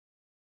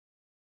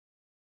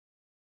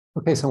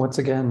Okay, so once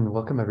again,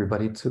 welcome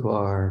everybody to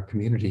our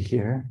community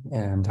here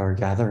and our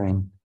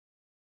gathering.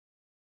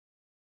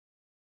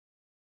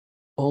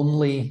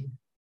 Only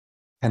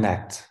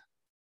connect.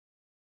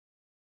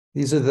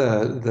 These are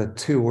the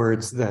two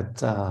words that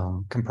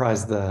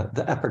comprise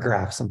the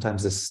epigraph,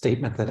 sometimes this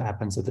statement that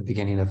happens at the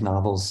beginning of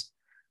novels,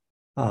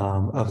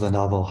 of the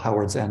novel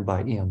Howard's End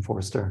by E.M.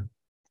 Forster.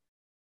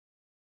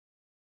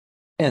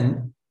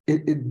 And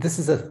this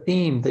is a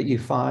theme that you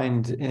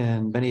find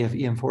in many of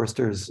E.M.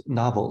 Forster's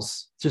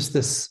novels, just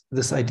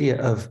this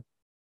idea of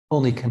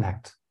only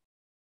connect.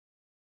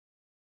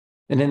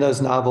 And in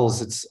those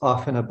novels, it's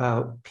often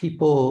about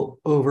people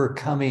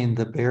overcoming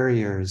the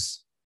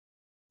barriers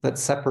that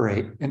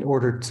separate in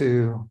order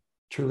to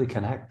truly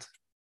connect,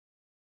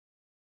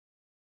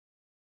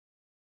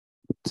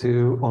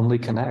 to only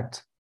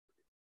connect.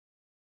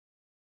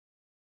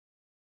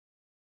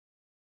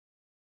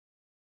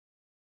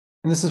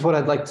 And this is what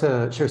I'd like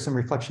to share some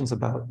reflections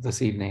about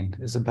this evening,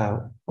 is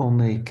about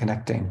only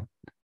connecting.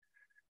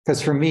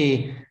 Because for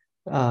me,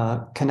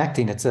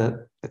 connecting, it's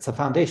a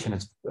foundation.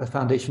 It's a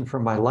foundation for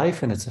my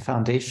life, and it's a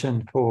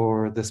foundation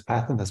for this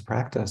path and this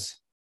practice.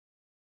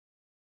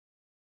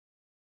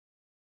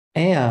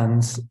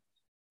 And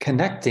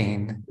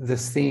connecting,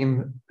 this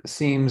theme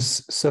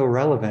seems so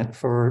relevant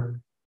for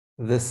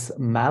this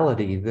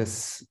malady,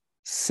 this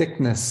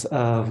sickness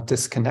of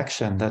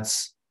disconnection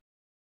that's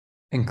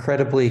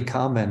incredibly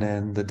common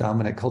in the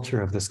dominant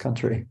culture of this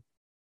country.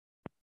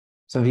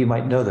 Some of you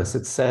might know this.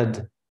 It's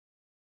said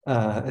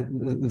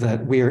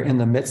that we are in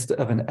the midst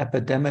of an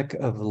epidemic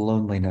of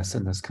loneliness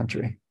in this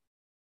country,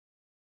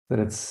 that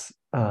it's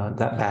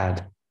that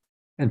bad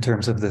in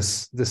terms of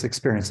this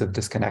experience of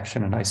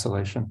disconnection and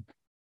isolation.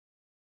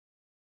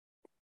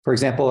 For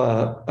example,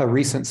 a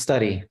recent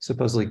study,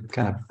 supposedly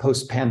kind of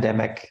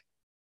post-pandemic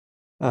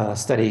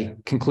study,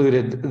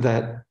 concluded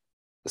that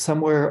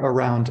somewhere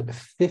around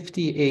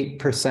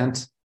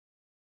 58%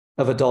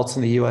 of adults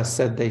in the US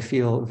said they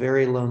feel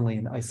very lonely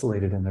and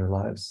isolated in their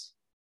lives.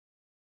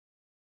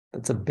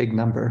 That's a big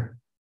number.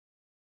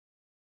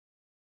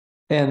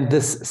 And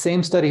this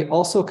same study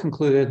also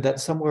concluded that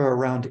somewhere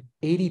around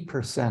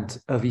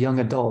 80% of young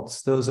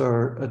adults, those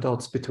are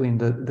adults between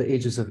the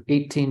ages of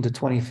 18 to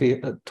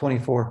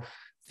 24,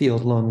 feel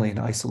lonely and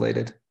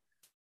isolated,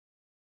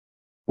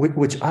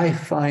 which I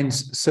find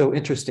so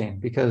interesting,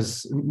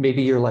 because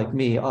maybe you're like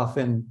me.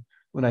 Often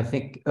when I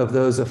think of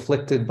those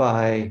afflicted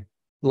by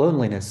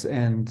loneliness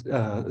and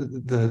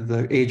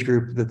the age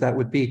group that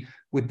would be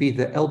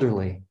the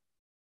elderly,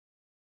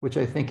 which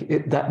I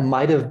think that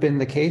might have been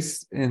the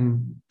case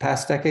in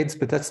past decades,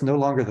 but that's no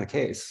longer the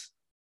case.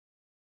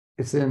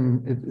 It's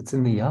in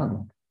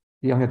the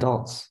young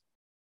adults.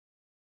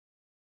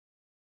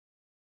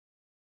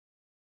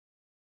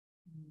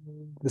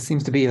 This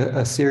seems to be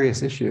a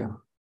serious issue.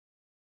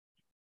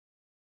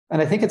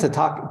 And I think it's a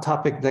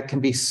topic that can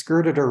be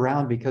skirted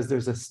around because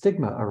there's a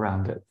stigma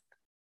around it.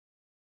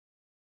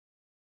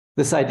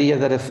 This idea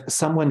that if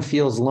someone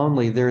feels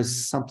lonely,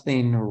 there's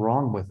something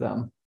wrong with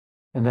them.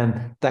 And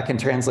then that can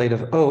translate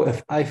of, oh,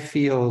 if I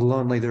feel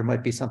lonely, there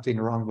might be something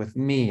wrong with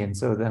me. And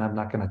so then I'm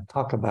not going to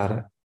talk about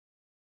it.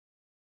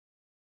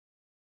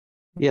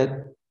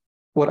 Yet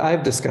what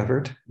I've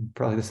discovered,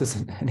 probably this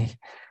isn't any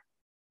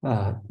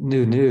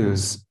new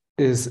news,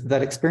 is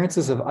that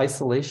experiences of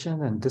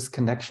isolation and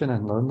disconnection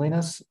and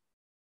loneliness,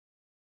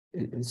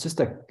 it's just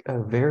a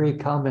very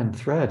common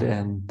thread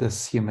in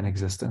this human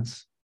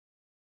existence.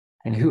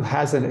 And who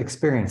hasn't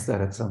experienced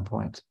that at some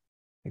point?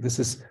 Like, this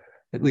is,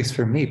 at least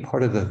for me,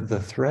 part of the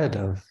thread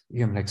of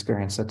human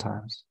experience at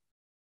times.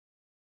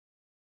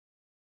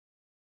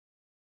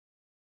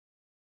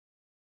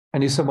 I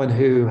knew someone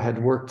who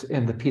had worked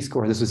in the Peace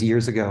Corps. This was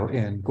years ago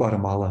in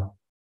Guatemala.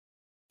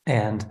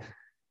 And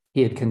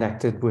he had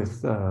connected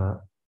with,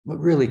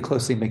 really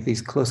closely, make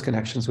these close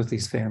connections with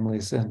these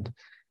families. And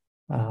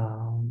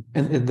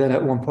then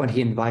at one point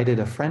he invited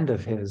a friend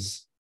of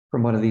his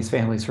from one of these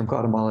families from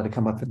Guatemala to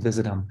come up and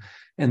visit him.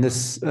 And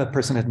this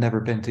person had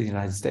never been to the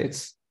United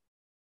States.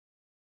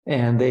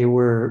 And they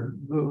were,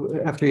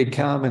 after he'd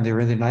come and they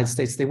were in the United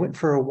States, they went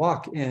for a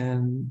walk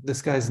in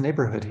this guy's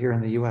neighborhood here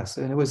in the US.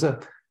 And it was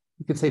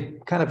you could say,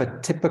 kind of a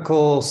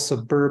typical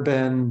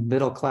suburban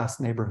middle-class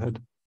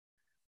neighborhood.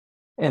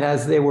 And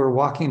as they were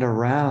walking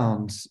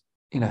around,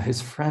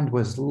 his friend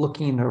was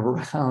looking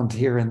around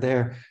here and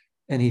there.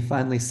 And he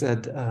finally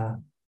said,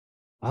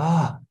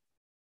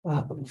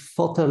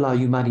 falta la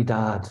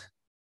humanidad,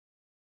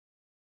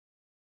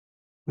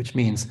 which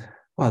means,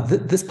 wow,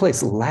 this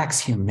place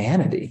lacks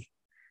humanity.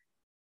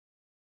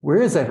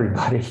 Where is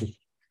everybody?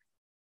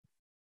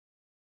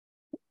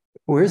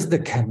 Where's the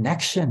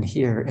connection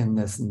here in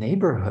this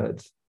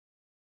neighborhood?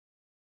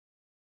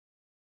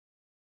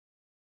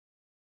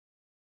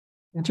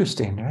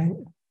 Interesting, right?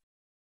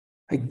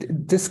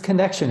 Like,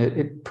 disconnection,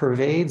 it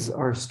pervades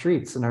our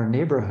streets and our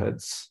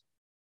neighborhoods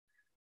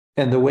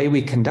and the way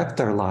we conduct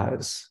our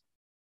lives.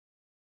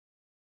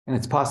 And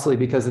it's possibly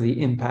because of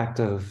the impact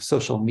of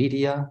social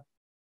media,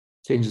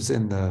 changes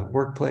in the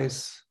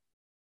workplace,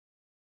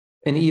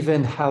 and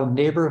even how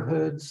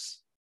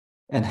neighborhoods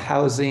and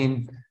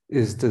housing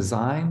is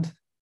designed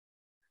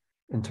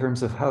in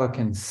terms of how it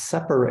can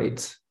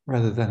separate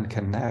rather than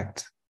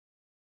connect.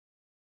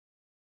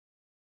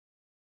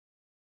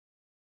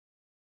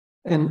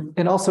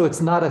 And also, it's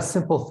not a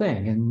simple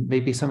thing. And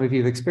maybe some of you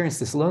have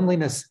experienced this.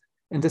 Loneliness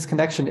and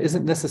disconnection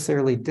isn't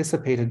necessarily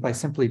dissipated by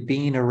simply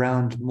being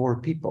around more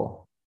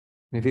people.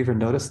 Have you ever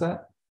noticed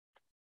that?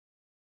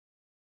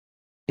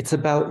 It's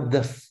about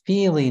the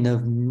feeling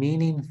of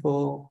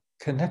meaningful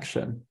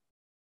connection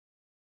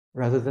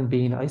rather than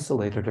being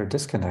isolated or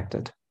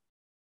disconnected.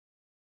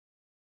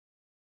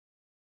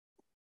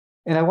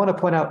 And I want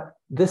to point out,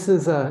 this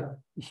is a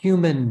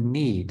human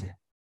need.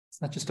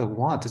 It's not just a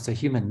want, it's a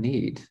human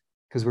need,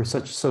 because we're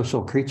such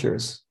social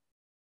creatures.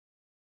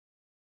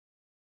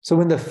 So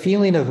when the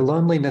feeling of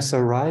loneliness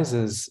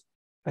arises,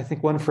 I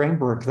think one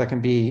framework that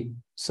can be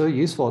so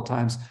useful at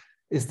times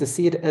is to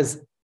see it as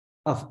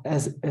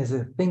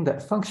a thing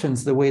that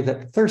functions the way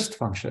that thirst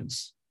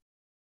functions.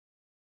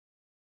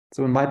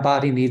 So when my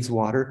body needs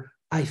water,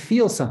 I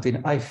feel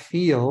something. I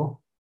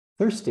feel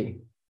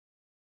thirsty.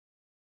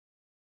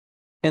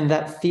 And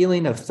that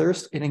feeling of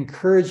thirst, it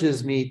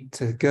encourages me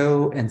to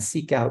go and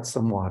seek out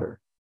some water.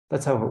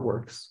 That's how it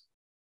works.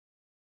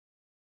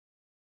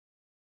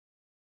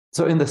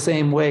 So in the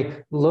same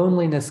way,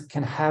 loneliness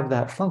can have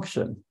that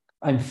function.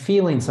 I'm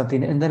feeling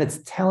something, and then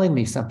it's telling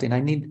me something. I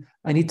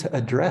need to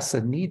address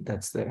a need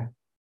that's there.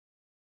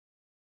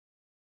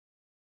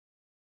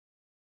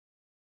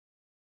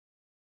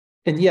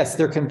 And yes,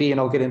 there can be, and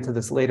I'll get into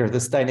this later,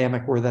 this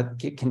dynamic where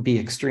that can be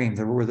extreme,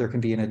 where there can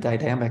be in a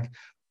dynamic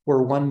where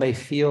one may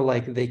feel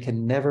like they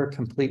can never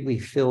completely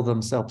fill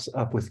themselves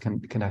up with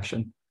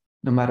connection,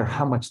 no matter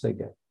how much they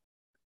get.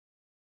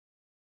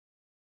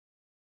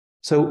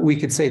 So we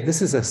could say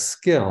this is a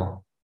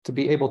skill to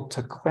be able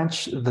to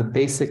quench the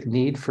basic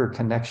need for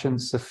connection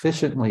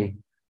sufficiently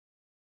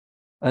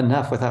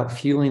enough without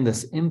fueling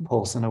this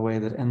impulse in a way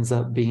that ends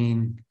up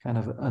being kind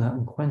of an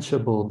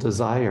unquenchable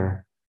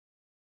desire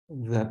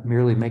that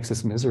merely makes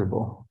us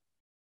miserable.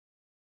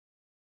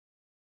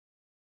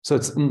 So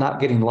it's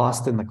not getting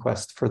lost in the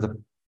quest for the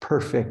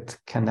perfect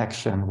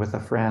connection with a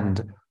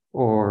friend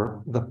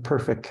or the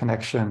perfect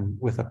connection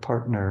with a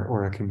partner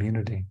or a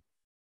community.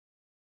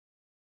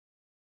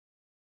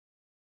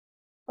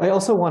 I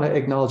also want to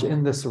acknowledge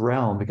in this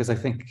realm, because I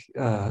think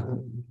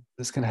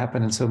this can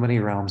happen in so many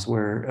realms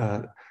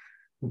where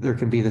there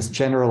can be this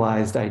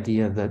generalized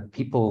idea that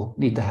people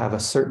need to have a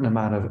certain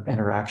amount of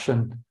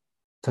interaction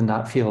to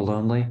not feel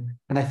lonely.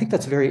 And I think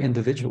that's very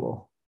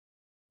individual.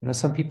 You know,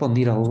 some people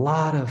need a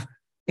lot of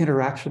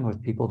interaction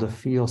with people to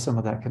feel some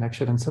of that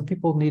connection, and some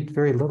people need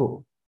very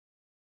little.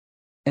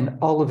 And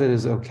all of it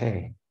is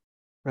okay,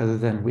 rather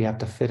than we have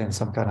to fit in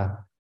some kind of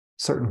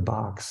certain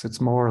box. It's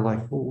more like,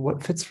 well,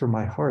 what fits for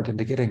my heart, and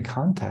to get in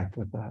contact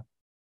with that.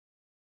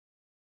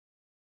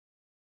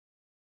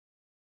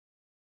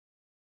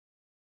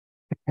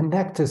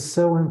 Connect is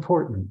so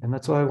important, and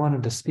that's why I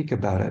wanted to speak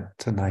about it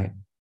tonight.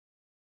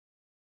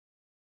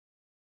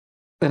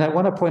 And I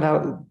want to point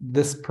out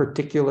this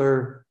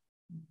particular,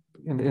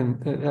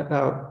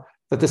 that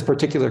this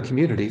particular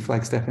community,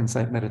 Flagstaff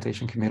Insight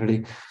Meditation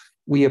Community,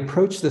 we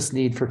approach this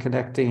need for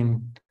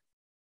connecting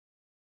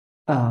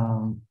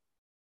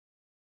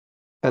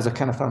as a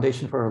kind of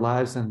foundation for our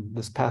lives and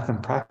this path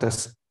and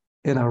practice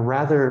in a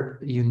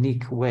rather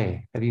unique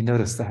way. Have you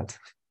noticed that?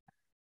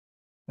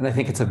 And I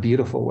think it's a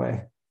beautiful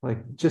way.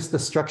 Like just the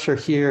structure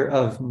here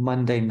of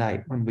Monday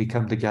night when we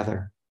come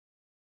together.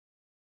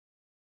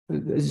 I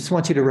just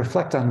want you to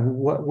reflect on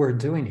what we're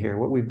doing here,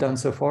 what we've done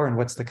so far and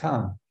what's to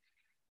come.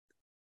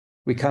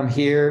 We come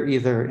here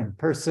either in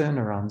person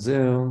or on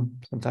Zoom.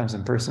 Sometimes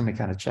in person, we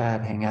kind of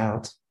chat, hang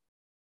out.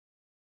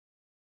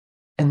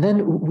 And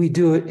then we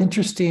do an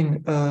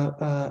interesting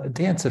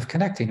dance of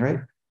connecting,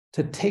 right?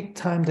 To take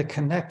time to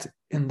connect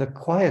in the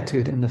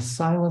quietude, in the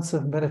silence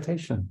of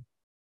meditation.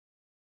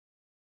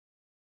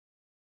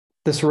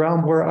 This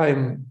realm where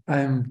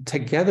I'm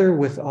together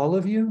with all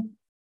of you,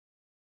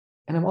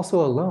 and I'm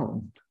also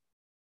alone.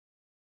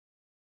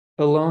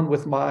 Alone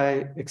with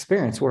my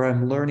experience, where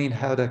I'm learning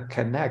how to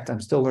connect.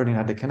 I'm still learning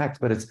how to connect,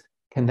 but it's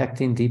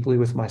connecting deeply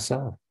with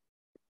myself.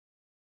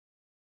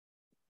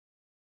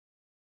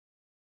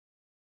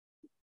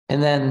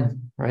 And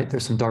then, right,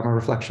 there's some Dharma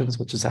reflections,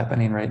 which is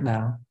happening right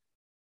now.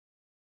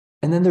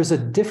 And then there's a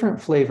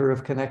different flavor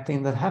of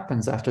connecting that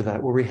happens after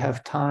that, where we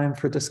have time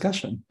for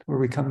discussion, where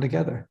we come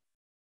together.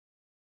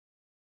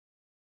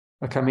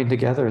 We're coming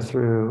together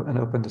through an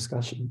open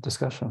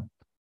discussion.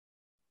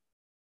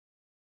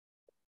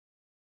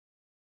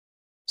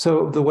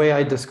 So the way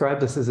I describe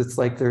this is it's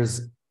like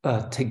there's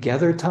a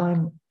together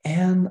time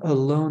and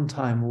alone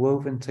time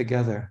woven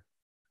together,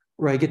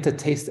 where I get to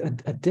taste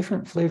a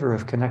different flavor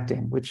of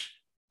connecting, which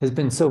has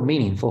been so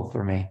meaningful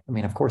for me. I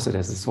mean, of course it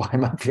is. This is why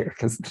I'm up here,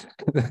 because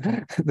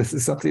this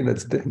is something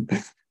that's been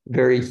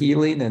very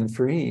healing and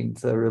freeing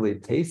to really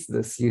taste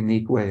this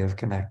unique way of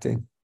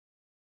connecting.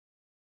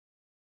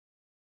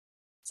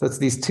 So it's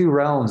these two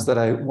realms that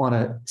I want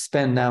to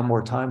spend now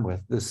more time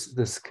with,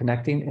 this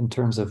connecting in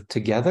terms of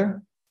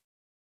together,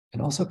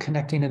 and also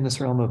connecting in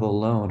this realm of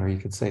alone, or you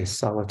could say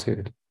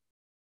solitude.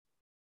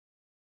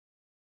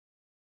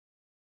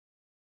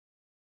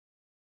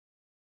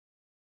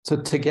 So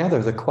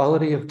together, the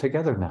quality of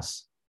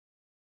togetherness,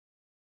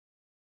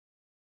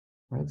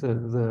 right?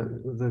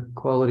 The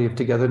quality of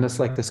togetherness,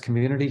 like this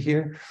community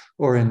here,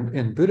 or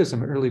in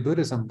Buddhism, early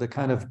Buddhism, the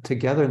kind of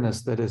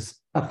togetherness that is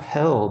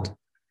upheld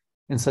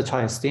in such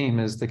high esteem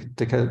is the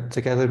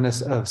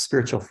togetherness of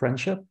spiritual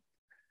friendship.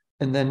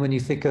 And then when you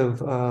think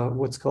of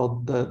what's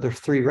called the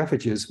three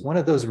refuges, one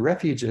of those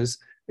refuges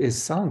is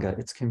Sangha,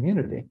 it's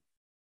community.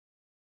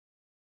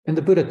 And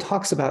the Buddha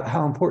talks about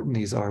how important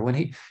these are.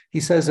 When he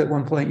says at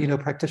one point,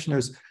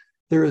 practitioners,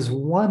 there is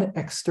one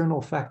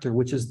external factor,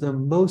 which is the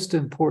most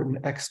important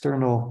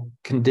external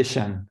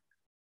condition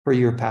for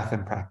your path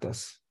and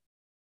practice.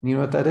 And you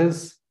know what that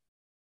is?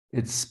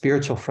 It's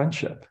spiritual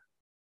friendship.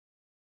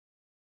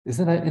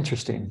 Isn't that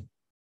interesting?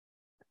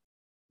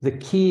 The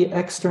key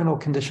external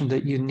condition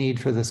that you need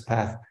for this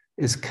path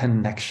is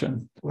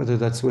connection, whether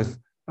that's with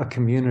a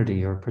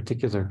community or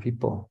particular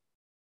people.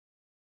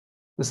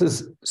 This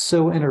is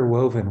so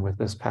interwoven with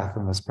this path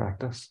and this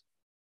practice.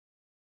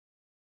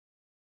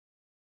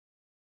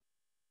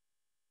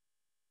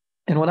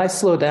 And when I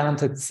slow down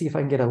to see if I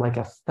can get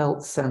a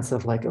felt sense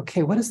of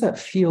okay, what does that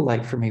feel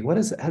like for me?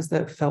 Has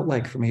that felt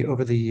like for me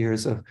over the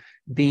years of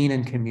being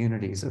in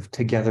communities, of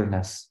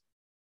togetherness?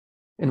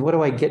 And what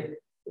do I get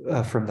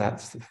from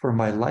that for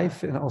my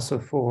life and also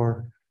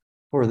for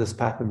this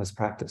path and this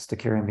practice to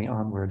carry me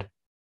onward?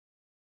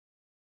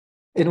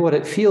 And what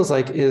it feels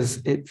like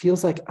is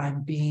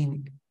I'm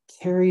being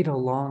carried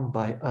along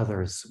by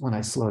others when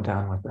I slow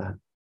down with that.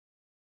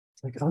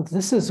 It's like, oh,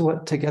 this is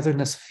what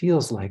togetherness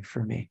feels like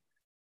for me.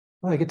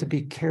 Oh, I get to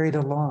be carried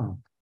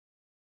along.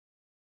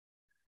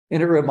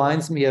 And it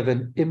reminds me of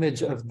an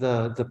image of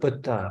the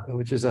Buddha,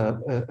 which is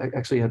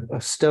actually a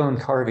stone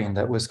carving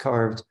that was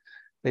carved,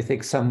 they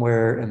think,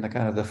 somewhere in the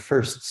kind of the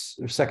 1st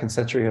or 2nd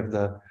century of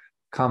the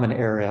Common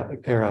Era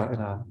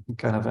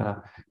in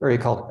an area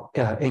called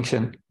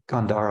ancient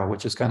Gandhara,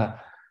 which is kind of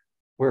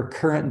where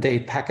current day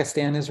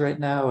Pakistan is right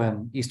now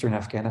and Eastern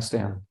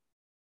Afghanistan.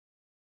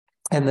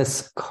 And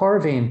this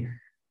carving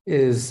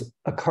is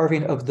a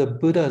carving of the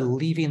Buddha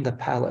leaving the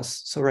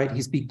palace. So, right,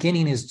 he's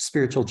beginning his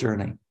spiritual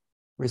journey,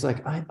 where he's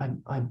like,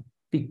 I'm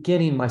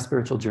beginning my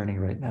spiritual journey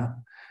right now.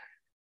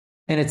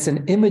 And it's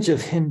an image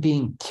of him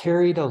being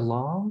carried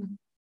along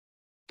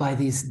by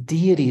these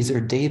deities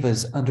or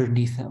devas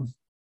underneath him,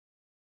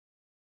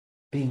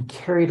 being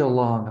carried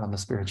along on the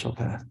spiritual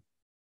path.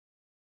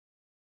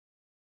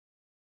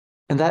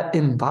 And that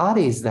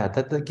embodies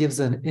that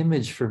gives an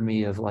image for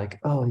me of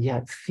oh yeah,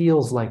 it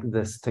feels like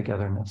this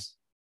togetherness.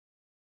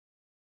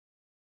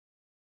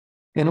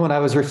 And when I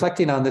was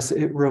reflecting on this,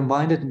 it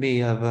reminded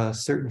me of a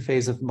certain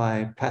phase of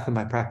my path and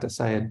my practice.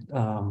 I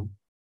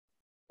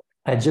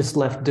had just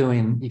left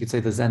doing, you could say,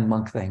 the Zen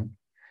monk thing,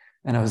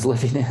 and I was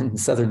living in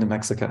southern New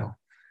Mexico.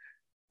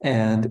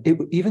 And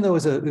even though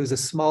it was a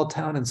small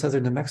town in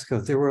southern New Mexico,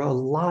 there were a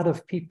lot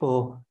of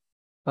people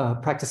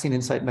practicing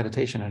insight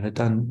meditation, and had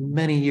done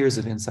many years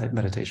of insight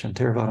meditation,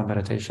 Theravada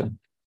meditation.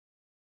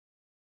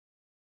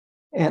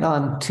 And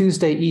on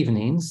Tuesday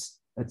evenings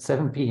at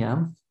 7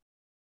 p.m.,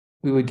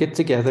 we would get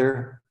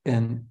together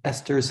in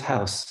Esther's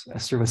house.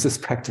 Esther was this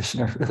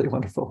practitioner, really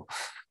wonderful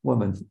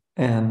woman.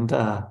 And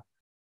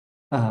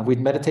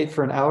we'd meditate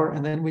for an hour,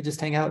 and then we'd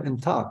just hang out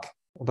and talk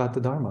about the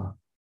Dharma.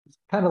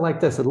 Kind of like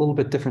this, a little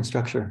bit different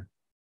structure.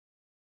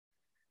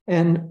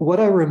 And what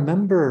I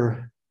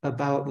remember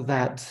about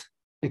that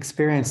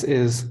experience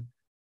is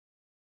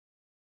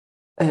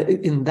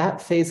in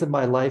that phase of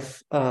my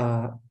life,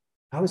 I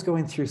was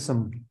going through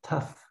some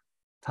tough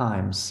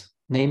times.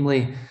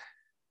 Namely,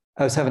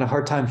 I was having a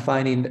hard time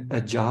finding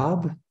a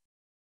job,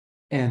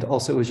 and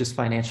also it was just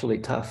financially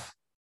tough.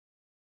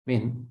 I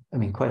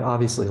mean, quite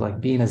obviously,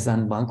 being a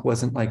Zen monk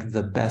wasn't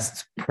the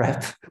best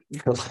prep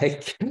for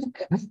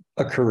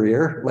a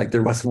career.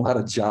 There wasn't a lot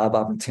of job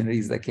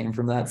opportunities that came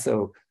from that.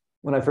 So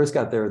when I first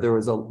got there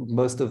was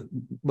most of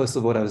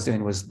what I was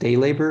doing was day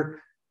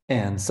labor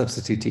and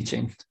substitute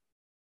teaching.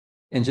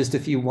 And just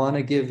if you want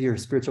to give your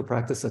spiritual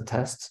practice a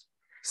test,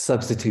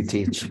 substitute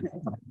teach.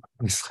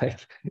 It's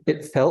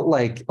it felt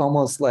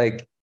almost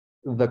like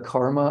the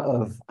karma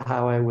of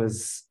how I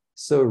was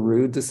so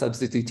rude to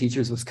substitute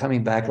teachers was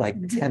coming back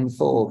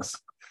tenfold,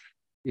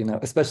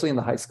 especially in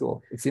the high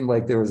school. It seemed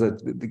like there was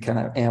the kind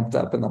of amped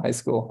up in the high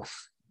school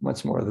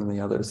much more than the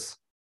others.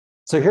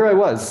 So here I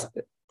was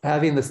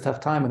having this tough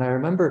time. And I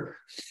remember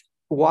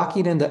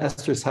walking into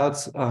Esther's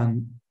house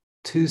on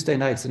Tuesday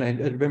nights. And I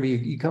remember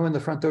you come in the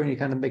front door and you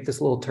kind of make this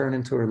little turn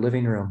into her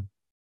living room,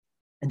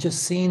 and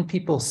just seeing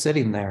people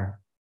sitting there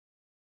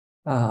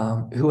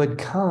who had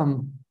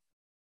come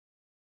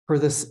for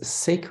this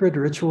sacred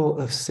ritual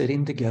of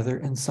sitting together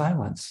in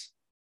silence.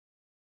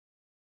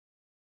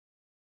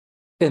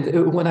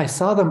 And when I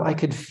saw them, I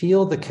could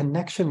feel the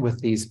connection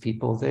with these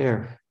people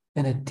there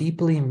in a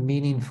deeply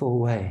meaningful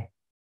way.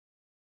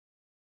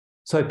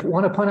 So I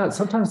want to point out,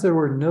 sometimes there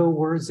were no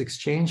words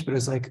exchanged, but it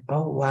was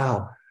oh,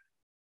 wow,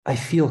 I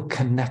feel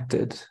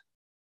connected,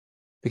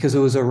 because it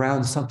was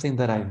around something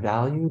that I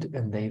valued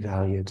and they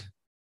valued,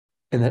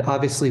 and that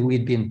obviously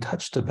we'd been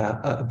touched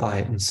by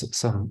it in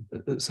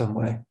some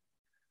way.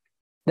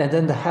 And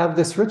then to have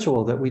this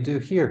ritual that we do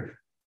here,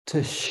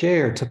 to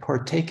share, to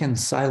partake in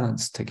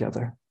silence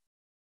together.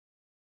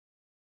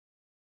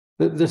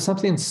 There's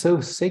something so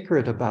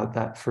sacred about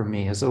that for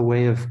me as a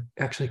way of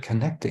actually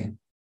connecting.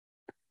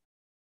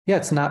 Yeah,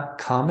 it's not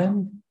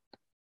common,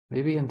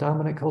 maybe in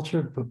dominant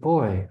culture, but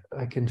boy,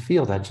 I can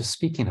feel that just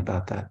speaking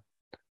about that.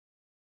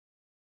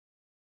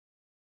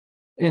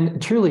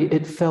 And truly,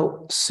 it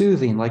felt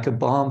soothing, like a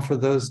balm for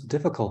those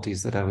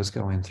difficulties that I was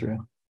going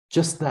through.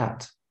 Just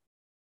that,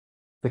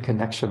 the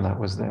connection that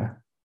was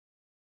there.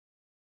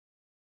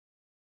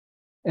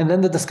 And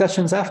then the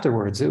discussions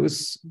afterwards, it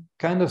was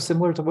kind of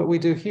similar to what we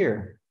do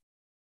here.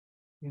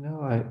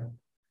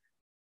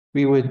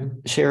 We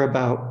would share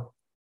about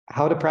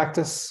how to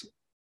practice,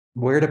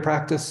 where to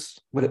practice,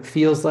 what it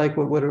feels like,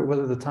 what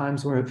are the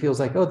times where it feels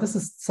like, oh, this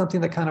is something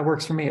that kind of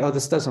works for me. Oh,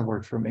 this doesn't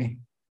work for me.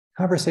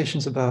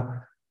 Conversations about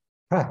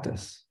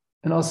practice,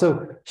 and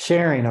also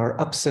sharing our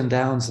ups and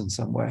downs in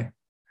some way.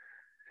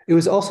 It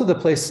was also the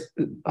place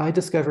I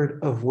discovered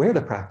of where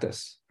to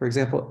practice. For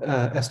example,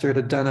 Esther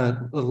had done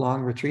a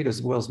long retreat,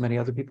 as well as many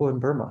other people, in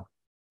Burma.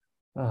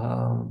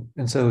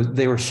 And so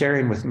they were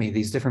sharing with me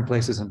these different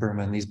places in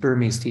Burma and these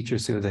Burmese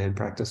teachers who they had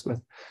practiced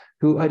with,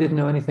 who I didn't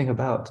know anything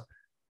about.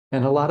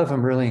 And a lot of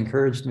them really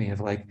encouraged me of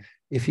like,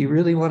 if you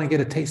really want to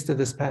get a taste of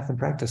this path and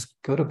practice,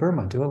 go to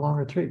Burma, do a long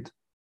retreat.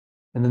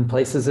 And then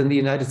places in the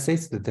United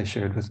States that they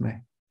shared with me.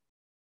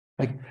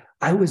 Like,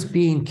 I was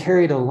being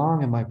carried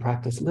along in my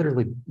practice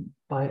literally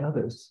by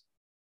others.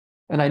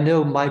 And I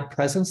know my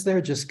presence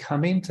there, just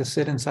coming to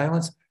sit in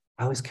silence,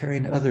 I was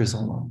carrying others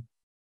along.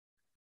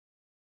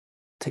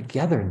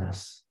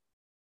 Togetherness.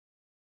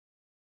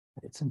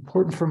 It's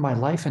important for my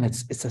life, and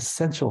it's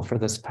essential for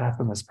this path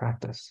and this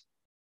practice.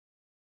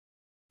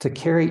 To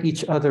carry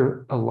each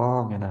other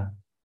along in an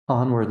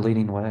onward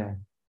leading way.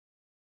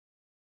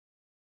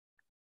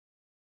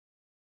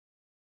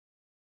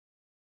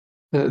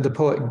 The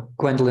poet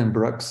Gwendolyn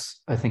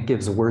Brooks, I think,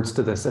 gives words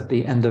to this at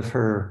the end of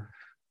her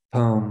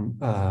poem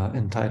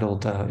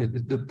entitled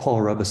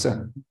Paul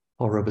Robeson.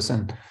 Paul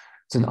Robeson.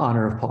 It's in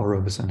honor of Paul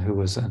Robeson, who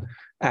was an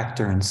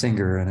actor and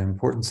singer and an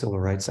important civil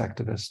rights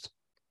activist.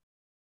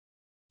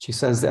 She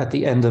says at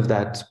the end of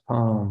that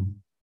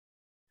poem,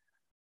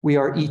 "We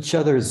are each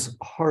other's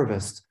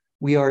harvest.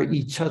 We are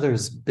each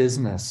other's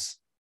business.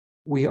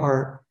 We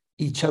are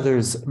each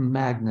other's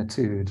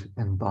magnitude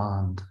and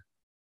bond."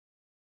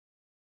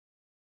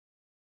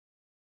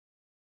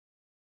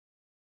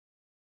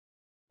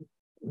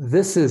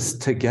 This is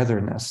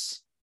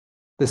togetherness,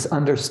 this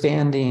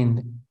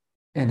understanding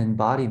and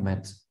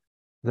embodiment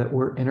that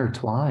we're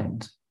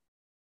intertwined,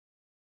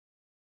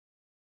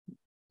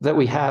 that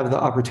we have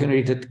the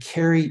opportunity to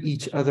carry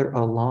each other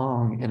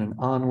along in an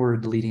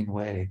onward leading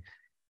way,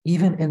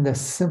 even in the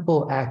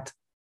simple act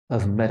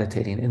of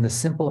meditating, in the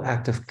simple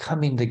act of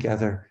coming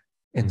together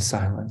in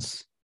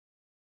silence.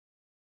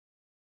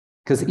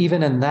 Because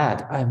even in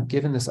that, I'm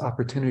given this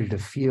opportunity to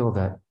feel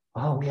that,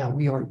 oh yeah,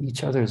 we are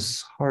each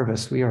other's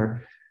harvest. We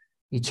are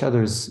each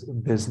other's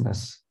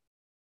business.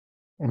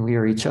 And we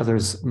are each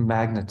other's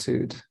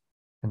magnitude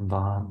and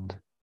bond.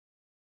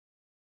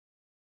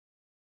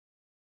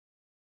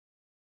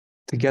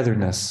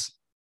 Togetherness,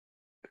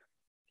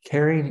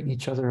 carrying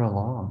each other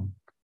along.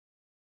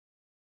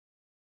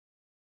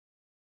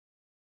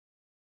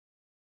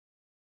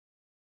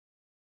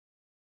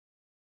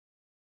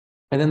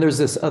 And then there's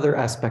this other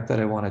aspect that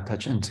I want to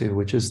touch into,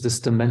 which is this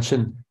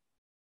dimension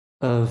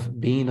of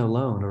being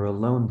alone or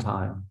alone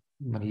time.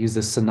 I'm going to use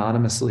this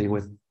synonymously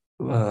with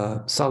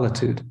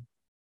solitude.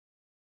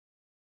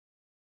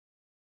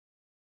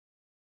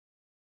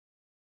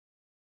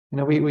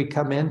 We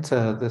come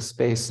into this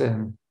space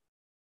and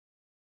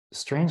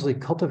strangely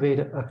cultivate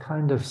a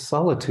kind of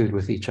solitude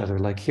with each other.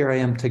 Like, here I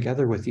am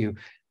together with you.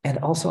 And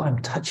also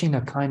I'm touching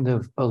a kind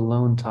of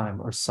alone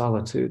time or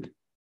solitude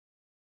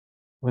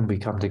when we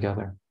come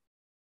together.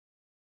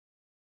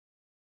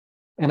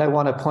 And I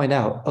want to point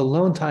out,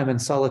 alone time and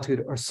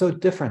solitude are so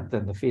different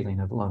than the feeling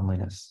of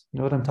loneliness. You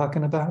know what I'm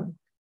talking about?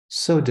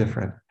 So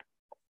different.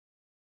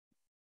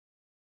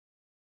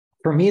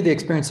 For me, the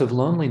experience of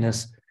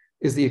loneliness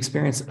is the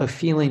experience of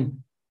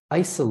feeling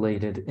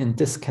isolated and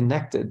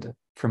disconnected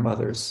from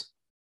others.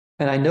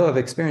 And I know I've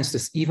experienced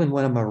this even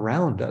when I'm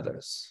around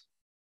others.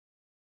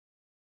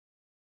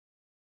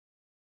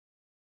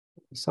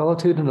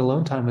 Solitude and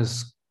alone time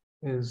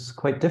is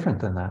quite different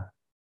than that.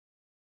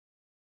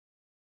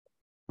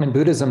 In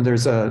Buddhism,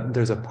 there's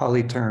a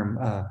Pali term,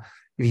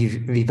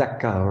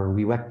 viveka or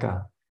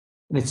viveka,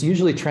 and it's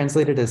usually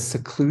translated as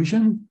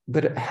seclusion,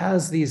 but it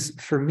has these,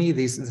 for me,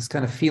 this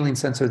kind of feeling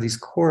sense or these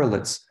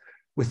correlates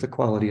with the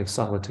quality of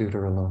solitude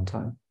or alone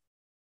time.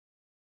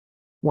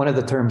 One of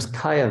the terms,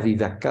 kaya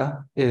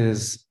viveka,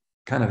 is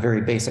kind of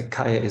very basic.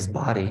 Kaya is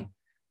body.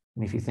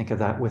 And if you think of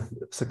that with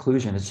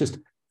seclusion, it's just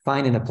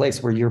finding a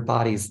place where your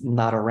body's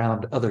not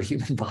around other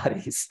human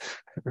bodies.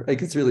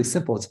 Like, it's really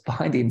simple. It's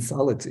finding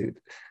solitude,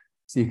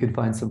 so you can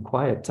find some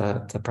quiet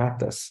to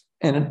practice.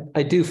 And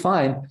I do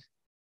find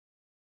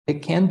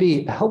it can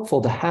be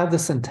helpful to have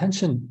this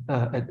intention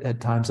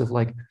at times of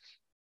like,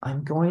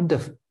 I'm going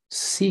to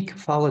seek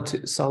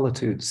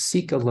solitude,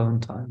 seek alone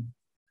time.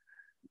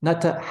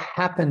 Not to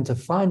happen to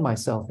find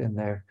myself in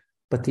there,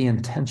 but the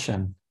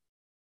intention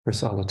for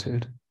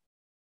solitude.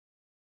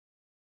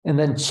 And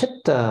then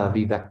chitta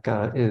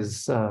viveka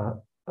is,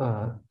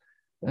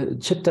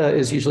 chitta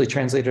is usually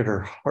translated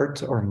or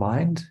heart or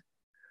mind.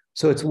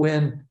 So it's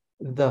when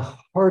the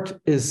heart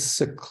is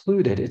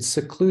secluded. It's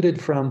secluded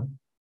from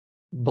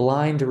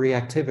blind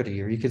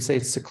reactivity, or you could say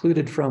it's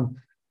secluded from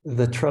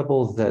the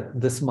trouble that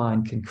this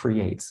mind can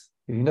create.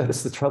 You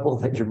notice the trouble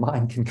that your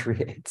mind can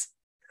create.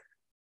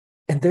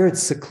 And there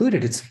it's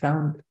secluded. It's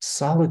found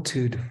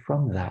solitude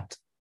from that.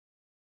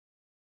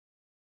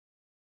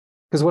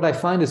 Because what I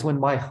find is when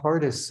my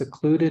heart is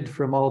secluded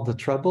from all the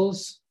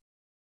troubles,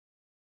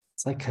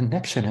 it's like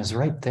connection is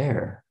right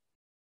there.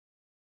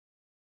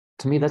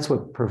 To me, that's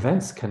what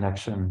prevents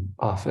connection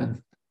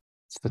often.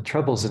 It's the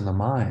troubles in the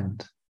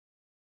mind.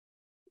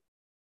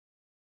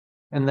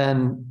 And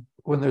then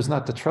when there's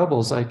not the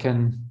troubles, I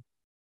can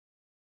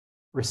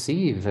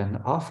receive and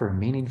offer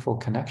meaningful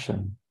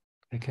connection.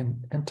 I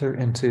can enter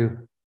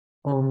into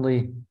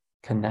only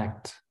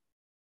connect.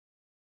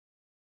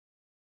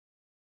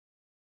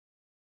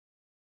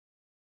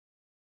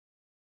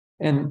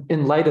 And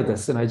in light of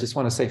this, and I just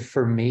want to say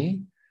for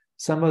me,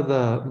 some of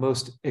the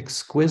most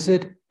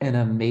exquisite and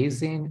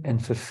amazing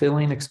and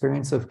fulfilling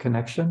experience of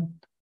connection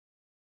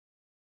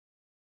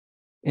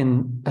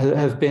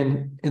have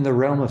been in the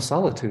realm of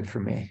solitude for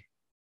me.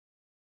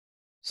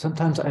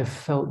 Sometimes I've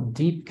felt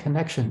deep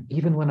connection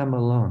even when I'm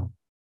alone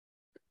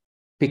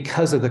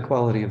because of the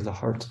quality of the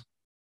heart.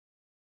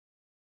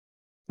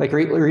 Like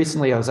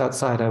recently I was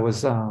outside, I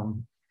was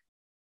in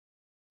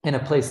a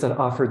place that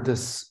offered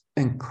this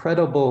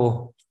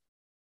incredible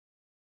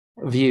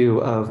view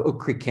of Oak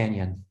Creek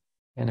Canyon.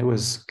 And it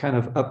was kind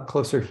of up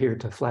closer here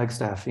to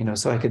Flagstaff,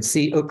 so I could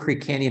see Oak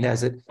Creek Canyon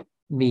as it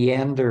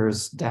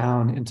meanders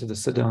down into the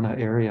Sedona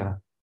area.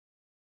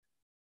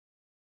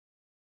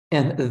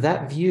 And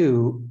that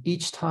view,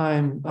 each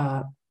time,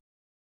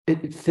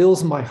 it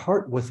fills my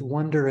heart with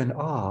wonder and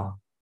awe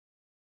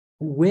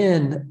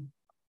when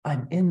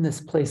I'm in this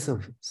place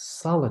of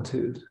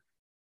solitude,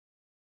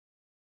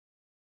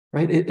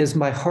 right? As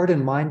my heart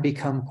and mind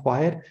become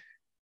quiet,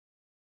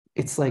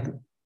 it's like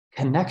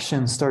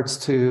connection starts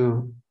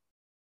to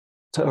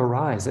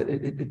arise.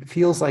 It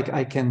feels like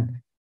I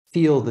can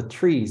feel the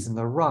trees and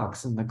the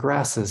rocks and the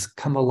grasses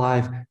come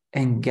alive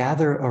and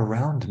gather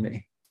around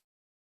me.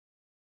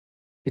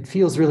 It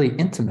feels really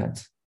intimate.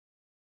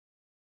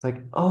 It's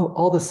like, oh,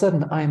 all of a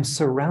sudden I am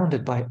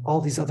surrounded by all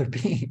these other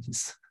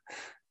beings.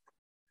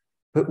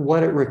 But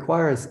what it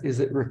requires is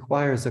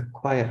a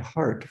quiet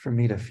heart for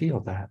me to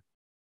feel that.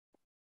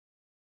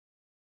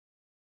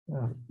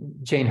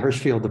 Jane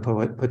Hirschfield, the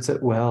poet, puts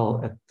it well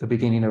at the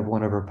beginning of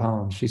one of her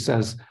poems. She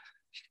says,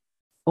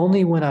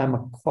 "Only when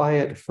I'm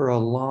quiet for a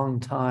long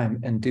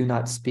time and do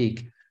not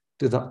speak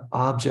do the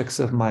objects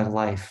of my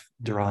life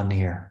draw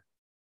near."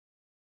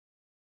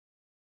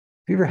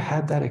 Have you ever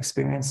had that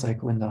experience,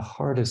 like when the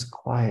heart is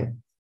quiet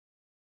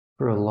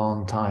for a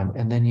long time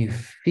and then you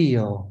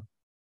feel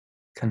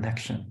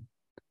connection?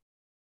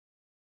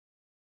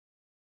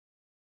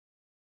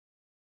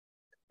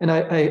 And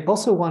I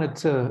also wanted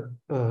to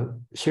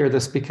share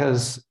this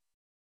because,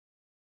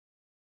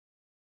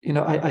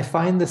 I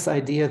find this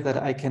idea that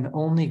I can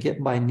only get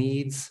my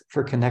needs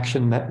for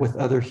connection met with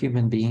other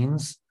human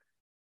beings.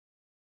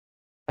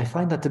 I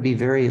find that to be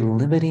very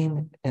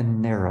limiting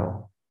and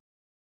narrow.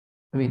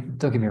 I mean,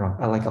 don't get me wrong.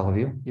 I like all of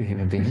you. You're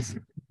human beings.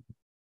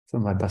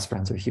 Some of my best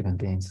friends are human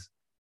beings.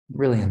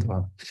 Really into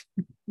them.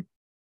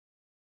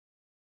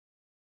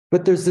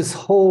 But there's this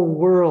whole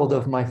world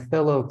of my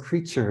fellow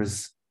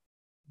creatures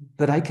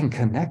that I can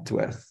connect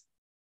with.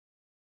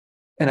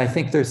 And I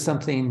think there's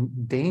something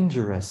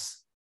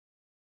dangerous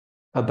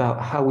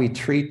about how we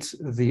treat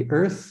the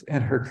earth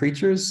and her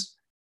creatures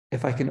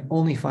if I can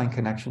only find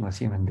connection with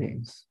human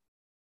beings.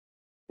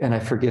 And I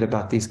forget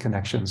about these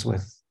connections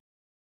with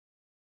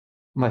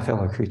my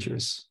fellow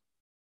creatures.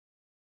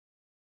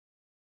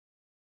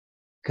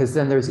 Because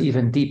then there's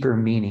even deeper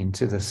meaning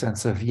to the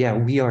sense of,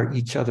 we are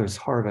each other's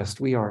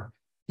harvest. We are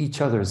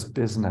each other's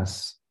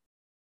business.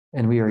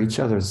 And we are each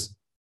other's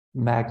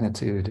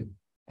magnitude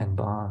and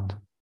bond.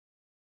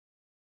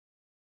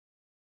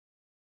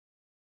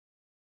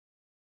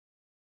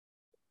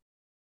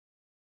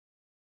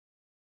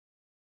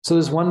 So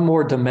there's one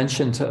more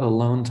dimension to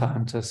alone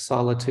time, to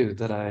solitude,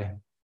 that I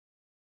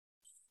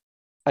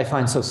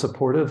find so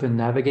supportive in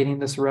navigating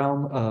this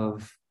realm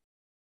of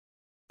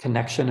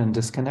connection and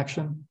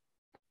disconnection,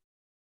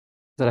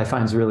 that I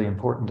find is really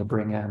important to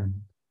bring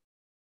in.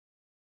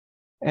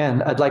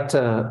 And I'd like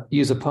to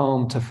use a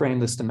poem to frame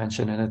this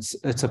dimension, and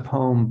it's a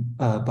poem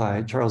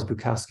by Charles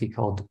Bukowski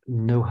called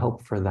 "No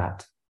Help for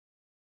That."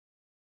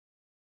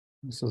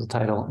 This is the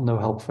title, "No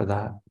Help for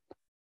That."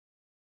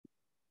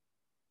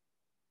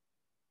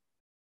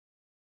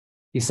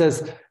 He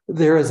says,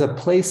 "There is a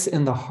place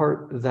in the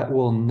heart that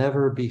will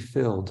never be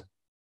filled,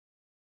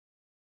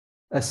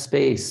 a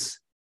space,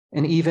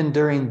 and even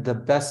during the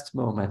best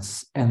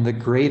moments and the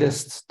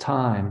greatest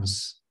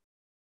times,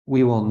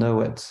 we will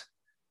know it.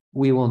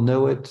 We will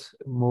know it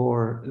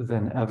more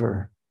than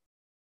ever.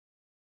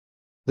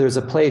 There's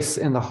a place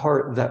in the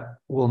heart that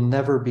will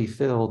never be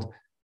filled,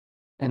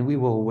 and we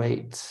will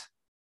wait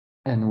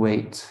and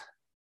wait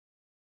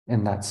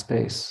in that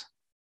space.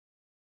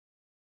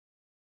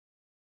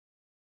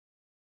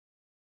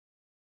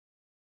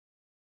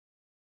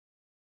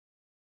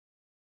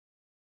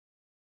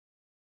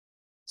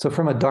 So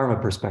from a Dharma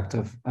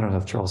perspective, I don't know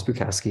if Charles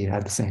Bukowski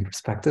had the same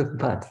perspective,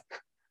 but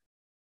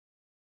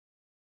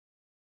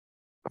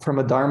from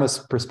a Dharma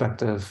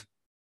perspective,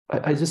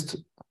 I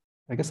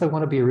guess I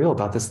want to be real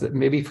about this, that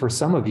maybe for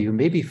some of you,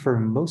 maybe for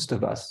most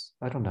of us,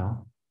 I don't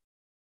know,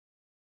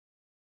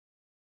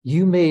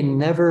 you may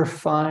never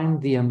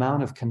find the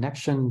amount of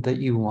connection that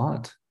you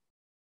want.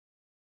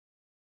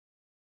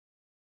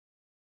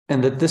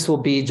 And that this will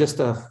be just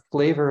a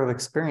flavor of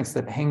experience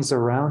that hangs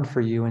around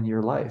for you in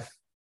your life.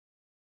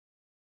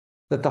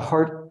 That the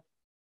heart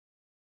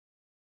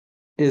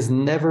is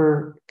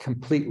never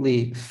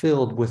completely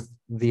filled with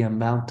the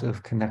amount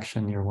of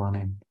connection you're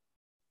wanting.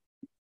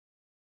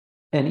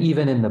 And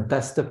even in the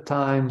best of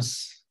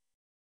times,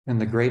 in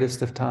the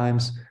greatest of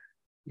times,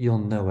 you'll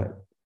know it.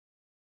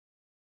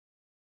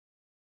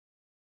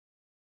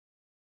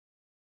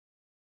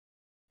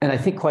 And I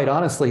think, quite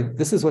honestly,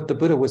 this is what the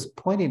Buddha was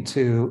pointing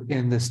to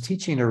in this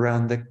teaching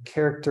around the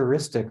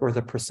characteristic or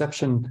the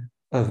perception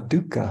of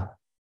dukkha,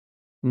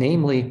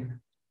 namely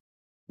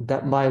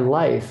that my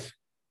life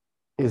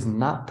is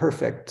not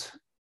perfect,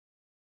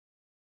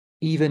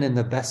 even in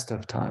the best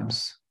of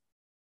times.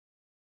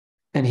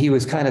 And he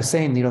was kind of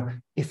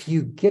saying, if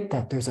you get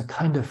that, there's a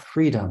kind of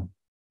freedom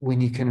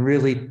when you can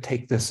really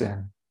take this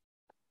in.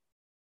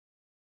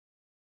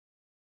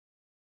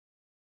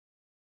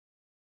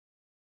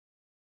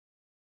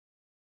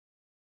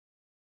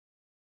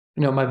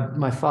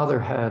 My father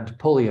had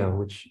polio,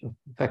 which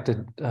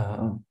affected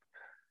the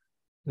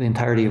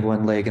entirety of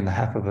one leg and the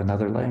half of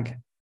another leg,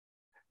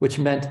 which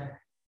meant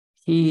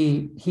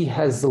he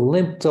has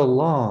limped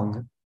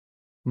along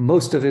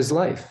most of his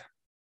life.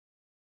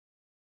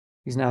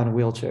 He's now in a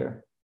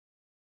wheelchair.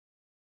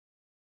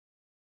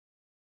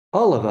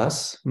 All of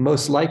us,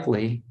 most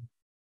likely,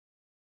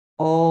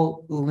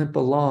 all limp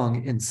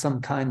along in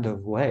some kind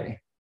of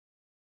way.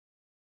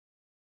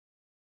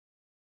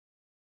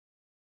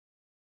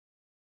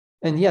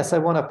 And yes, I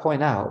want to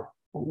point out,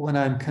 when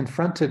I'm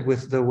confronted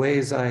with the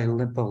ways I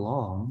limp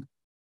along,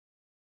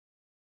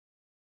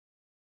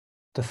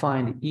 to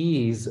find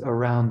ease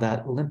around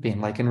that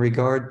limping, like in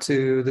regard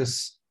to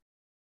this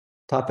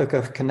topic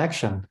of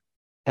connection.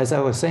 As I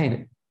was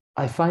saying,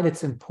 I find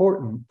it's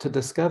important to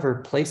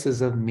discover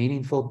places of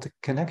meaningful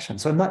connection.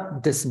 So I'm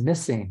not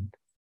dismissing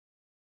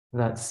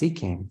that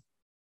seeking.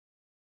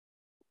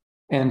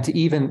 And to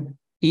even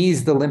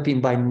ease the limping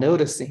by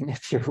noticing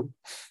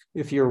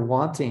if your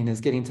wanting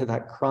is getting to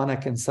that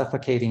chronic and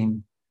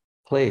suffocating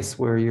place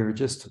where you're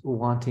just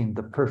wanting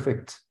the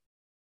perfect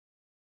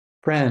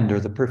friend or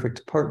the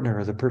perfect partner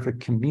or the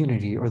perfect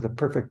community or the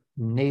perfect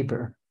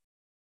neighbor,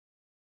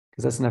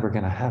 because that's never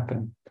going to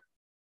happen.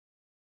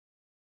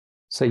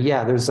 So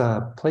yeah, there's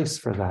a place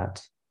for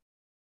that,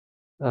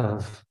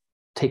 of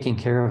taking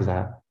care of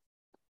that.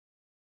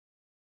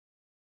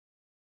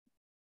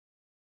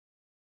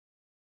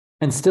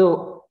 And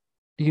still,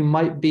 you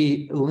might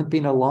be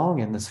limping along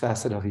in this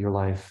facet of your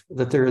life,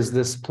 that there is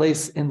this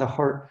place in the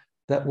heart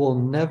that will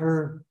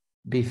never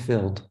be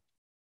filled.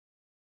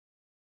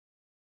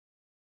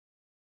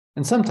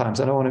 And sometimes,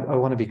 I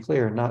want to be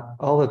clear, not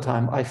all the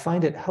time, I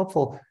find it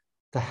helpful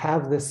to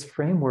have this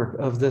framework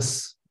of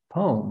this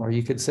poem, or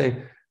you could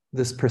say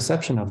this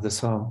perception of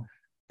this poem,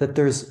 that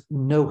there's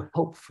no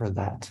help for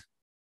that.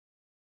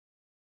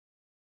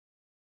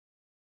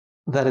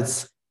 That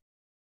it's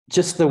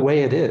just the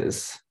way it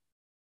is.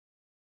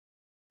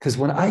 Because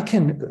when I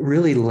can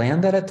really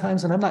land that at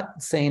times, and I'm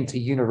not saying to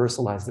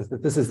universalize this,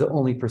 that this is the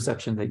only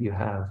perception that you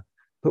have,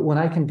 but when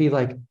I can be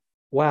like,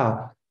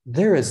 wow,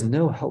 there is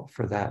no help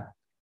for that.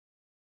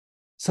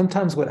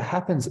 Sometimes what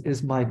happens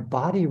is my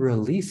body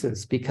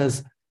releases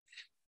because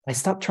I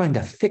stop trying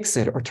to fix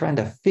it or trying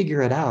to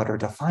figure it out or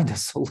to find a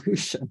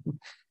solution,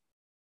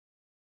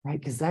 right?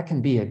 Because that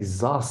can be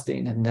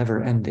exhausting and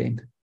never ending.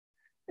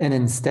 And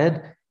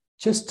instead,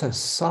 just to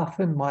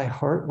soften my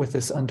heart with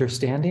this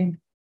understanding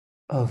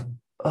of,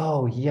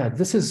 oh yeah,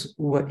 this is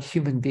what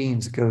human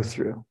beings go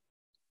through.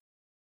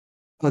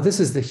 Oh, this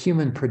is the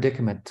human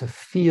predicament, to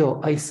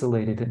feel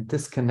isolated and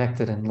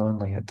disconnected and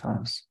lonely at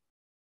times.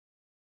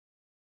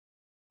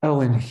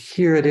 Oh, and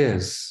here it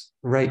is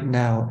right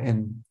now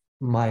in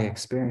my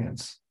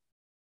experience.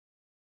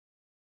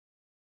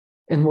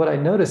 And what I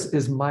notice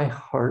is my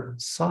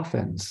heart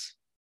softens.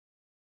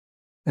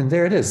 And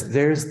there it is.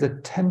 There's the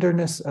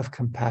tenderness of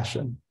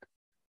compassion.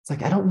 It's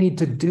like, I don't need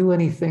to do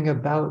anything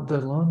about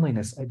the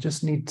loneliness. I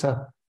just need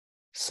to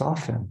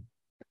soften.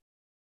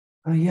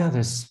 Oh yeah,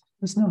 there's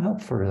no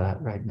help for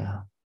that right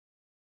now.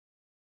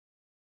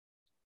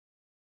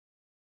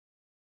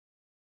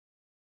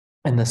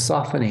 And the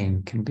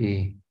softening can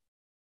be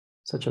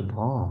such a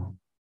balm.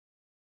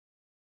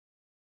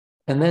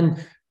 And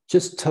then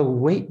just to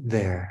wait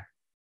there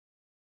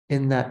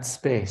in that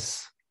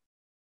space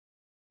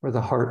where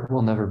the heart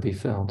will never be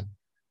filled,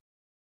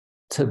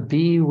 to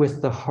be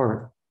with the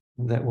heart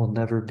that will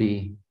never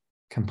be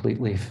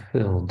completely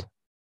filled,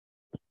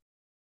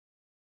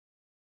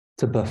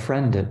 to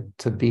befriend it,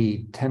 to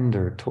be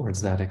tender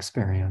towards that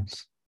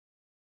experience.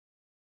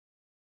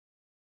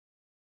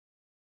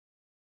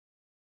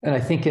 And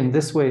I think in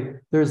this way,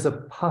 there's a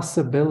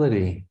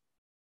possibility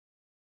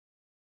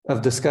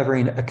of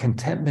discovering a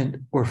contentment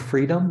or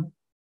freedom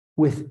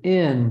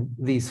within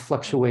these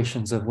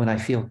fluctuations of when I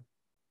feel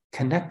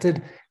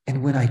connected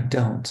and when I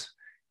don't,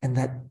 and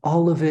that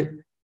all of it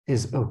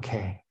is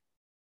okay.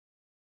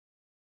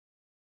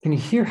 Can you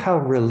hear how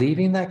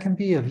relieving that can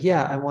be? Of,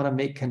 yeah, I want to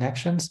make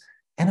connections,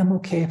 and I'm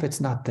okay if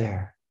it's not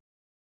there.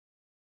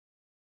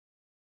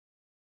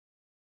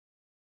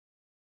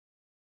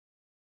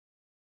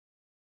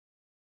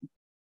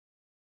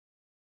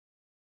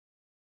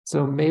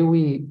 So may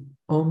we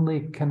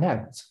only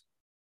connect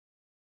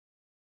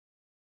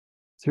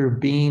through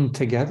being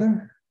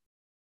together,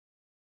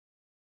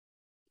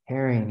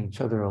 carrying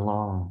each other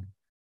along,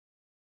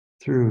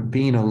 through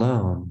being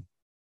alone,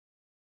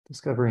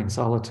 discovering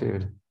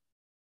solitude,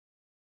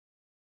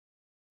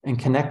 and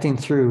connecting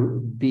through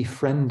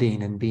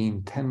befriending and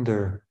being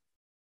tender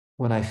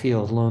when I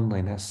feel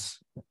loneliness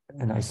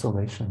and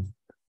isolation.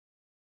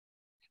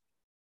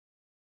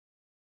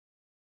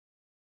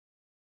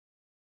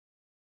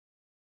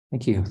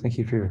 Thank you. Thank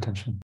you for your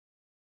attention.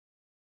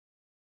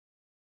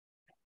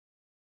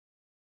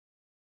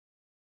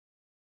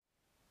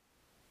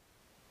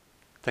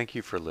 Thank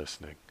you for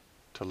listening.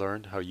 To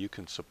learn how you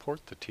can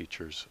support the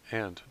teachers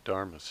and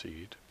Dharma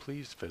Seed,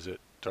 please visit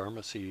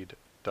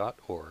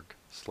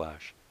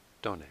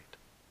dharmaseed.org/donate.